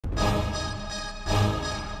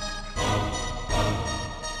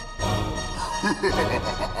Gaddi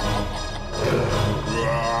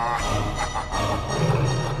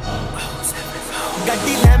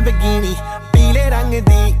lamborgini पीले रंग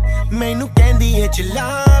दी मैनू कहंदी है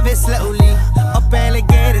चलावे slowly ओ पहले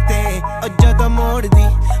गेर ते ओ जदों मोड़ दी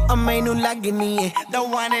ओ मैनू लगनी है the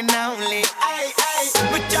one and only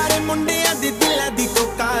बेचारे मुंडियां दे दिलां दी तो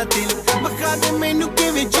कातिल बखा दे मैनू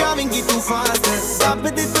किवें जावेंगी तू फास्ट सब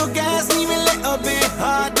दे तो गैस नहीं मिले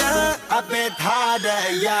a bit harder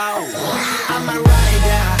yo I'm a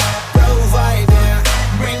rider provider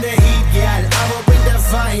bring the heat girl I will bring the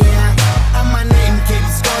fire and my name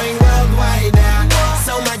keeps going worldwide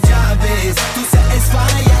so my job is to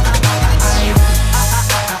satisfy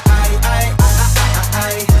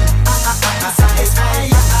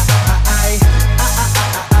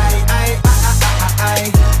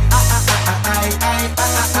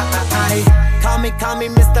Call me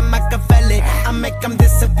Mr. Machiavelli I make them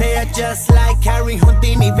disappear just like Harry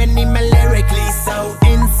Houdini Veni me lyrically so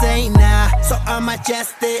insane so I'm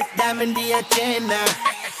majestic diamond the agenda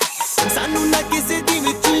Sanu na kisi di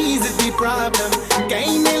vi cheez di problem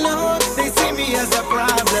Kahin log they see me as a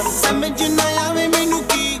problem Samajh na aave mainu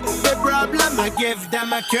ki the problem I give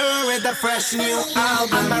them a cure with a fresh new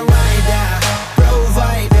album I'm a rider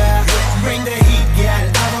provider bring the heat girl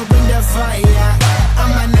I will bring the fire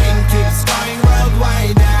and my name keeps going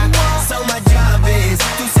worldwide so my job is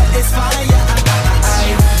to satisfy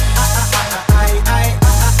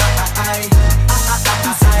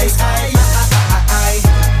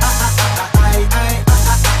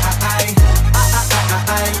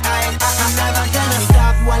I'm never gonna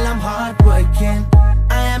stop while I'm hard working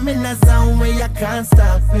I am in a zone where I can't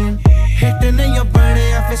stop it hitting in your body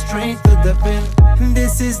I feel straight to the pin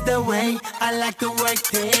This is the way I like to work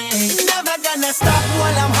things Never gonna stop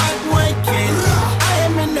while I'm hard working I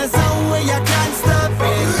am in a zone where I can't stop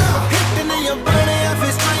it hitting in your body I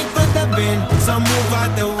feel straight to the pin So move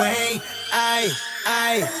out the way